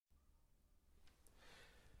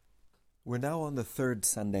We're now on the third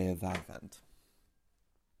Sunday of Advent.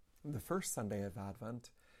 The first Sunday of Advent,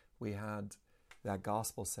 we had that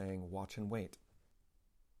gospel saying, watch and wait.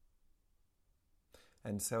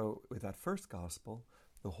 And so with that first gospel,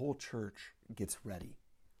 the whole church gets ready.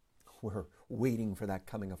 We're waiting for that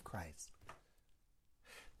coming of Christ.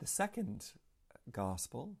 The second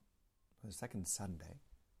gospel, the second Sunday,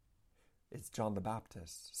 it's John the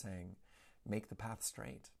Baptist saying, make the path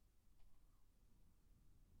straight.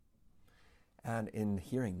 And in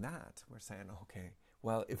hearing that, we're saying, okay,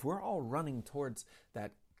 well, if we're all running towards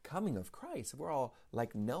that coming of Christ, if we're all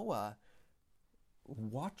like Noah,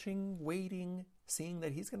 watching, waiting, seeing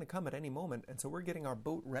that he's going to come at any moment, and so we're getting our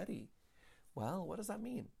boat ready. Well, what does that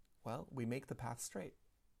mean? Well, we make the path straight.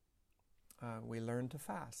 We learn to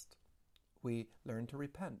fast. We learn to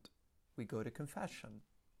repent. We go to confession.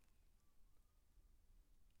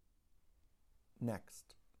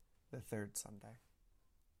 Next, the third Sunday.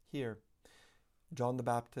 Here, John the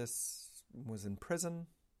Baptist was in prison.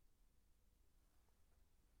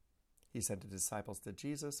 He sent the disciples to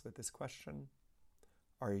Jesus with this question,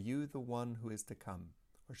 are you the one who is to come,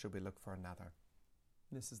 or should we look for another?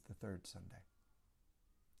 This is the third Sunday.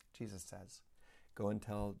 Jesus says, go and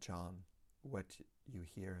tell John what you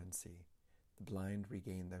hear and see. The blind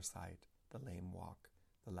regain their sight, the lame walk,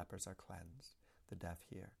 the lepers are cleansed, the deaf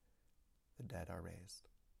hear, the dead are raised,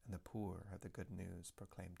 and the poor have the good news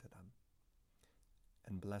proclaimed to them.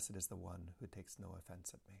 And blessed is the one who takes no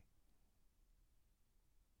offense at me.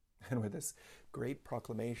 And with this great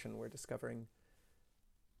proclamation, we're discovering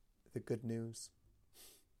the good news.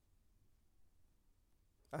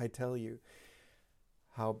 I tell you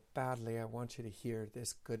how badly I want you to hear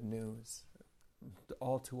this good news.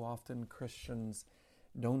 All too often, Christians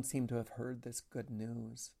don't seem to have heard this good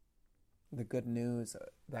news. The good news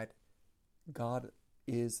that God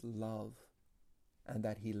is love, and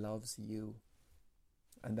that He loves you,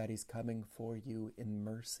 and that He's coming for you in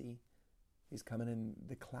mercy. He's coming in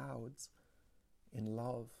the clouds in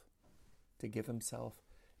love to give Himself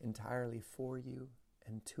entirely for you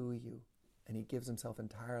and to you. And He gives Himself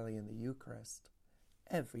entirely in the Eucharist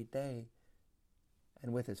every day.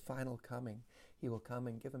 And with His final coming, He will come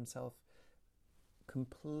and give Himself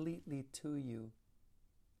completely to you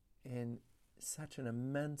in such an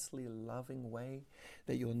immensely loving way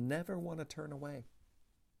that you'll never want to turn away.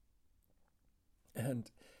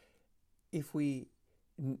 And if we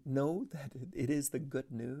know that it is the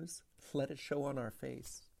good news, let it show on our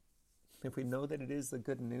face. If we know that it is the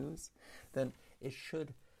good news, then it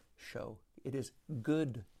should show. It is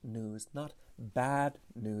good news, not bad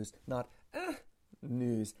news, not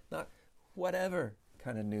news, not whatever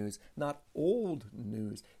kind of news, not old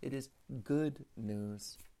news. It is good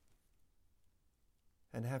news.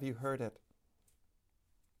 And have you heard it?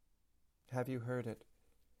 Have you heard it?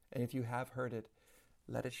 And if you have heard it,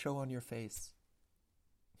 let it show on your face.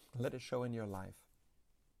 Let it show in your life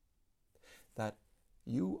that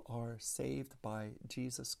you are saved by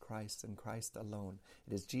Jesus Christ and Christ alone.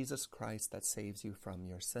 It is Jesus Christ that saves you from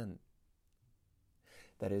your sin.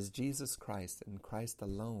 That is Jesus Christ and Christ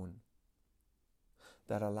alone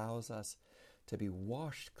that allows us to be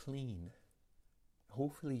washed clean.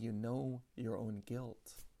 Hopefully you know your own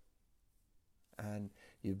guilt and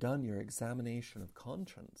you've done your examination of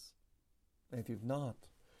conscience. And if you've not,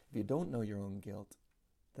 if you don't know your own guilt,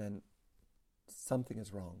 then something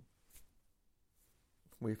is wrong.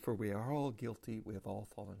 For we are all guilty, we have all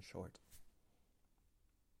fallen short.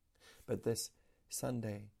 But this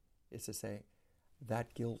Sunday is to say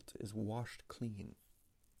that guilt is washed clean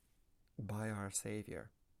by our Savior,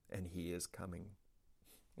 and He is coming.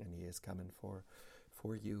 And He is coming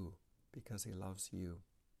for you because He loves you.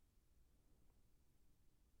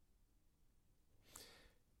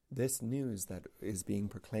 This news that is being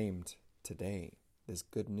proclaimed today, this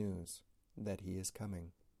good news that He is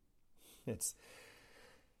coming, it's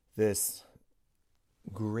this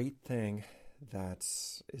great thing that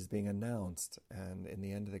is being announced. And in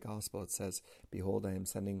the end of the gospel it says, behold, I am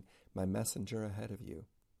sending my messenger ahead of you.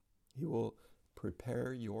 He will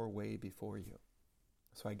prepare your way before you.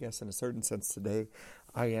 So I guess in a certain sense today,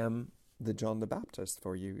 I am the John the Baptist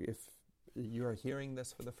for you. If you are hearing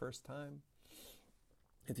this for the first time,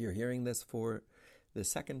 if you're hearing this for the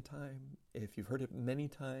second time, if you've heard it many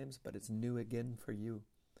times, but it's new again for you,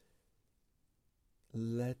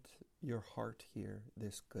 let your heart hear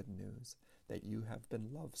this good news that you have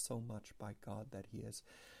been loved so much by God that He has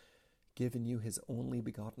given you His only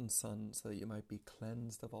begotten Son so that you might be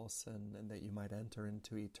cleansed of all sin and that you might enter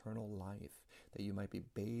into eternal life, that you might be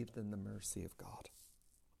bathed in the mercy of God.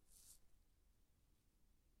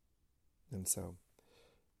 And so,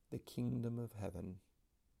 the kingdom of heaven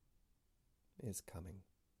is coming.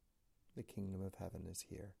 The kingdom of heaven is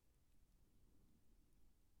here.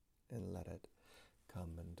 And let it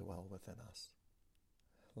come and dwell within us.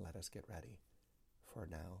 Let us get ready, for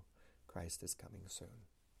now Christ is coming soon.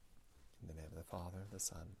 In the name of the Father, the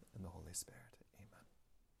Son, and the Holy Spirit.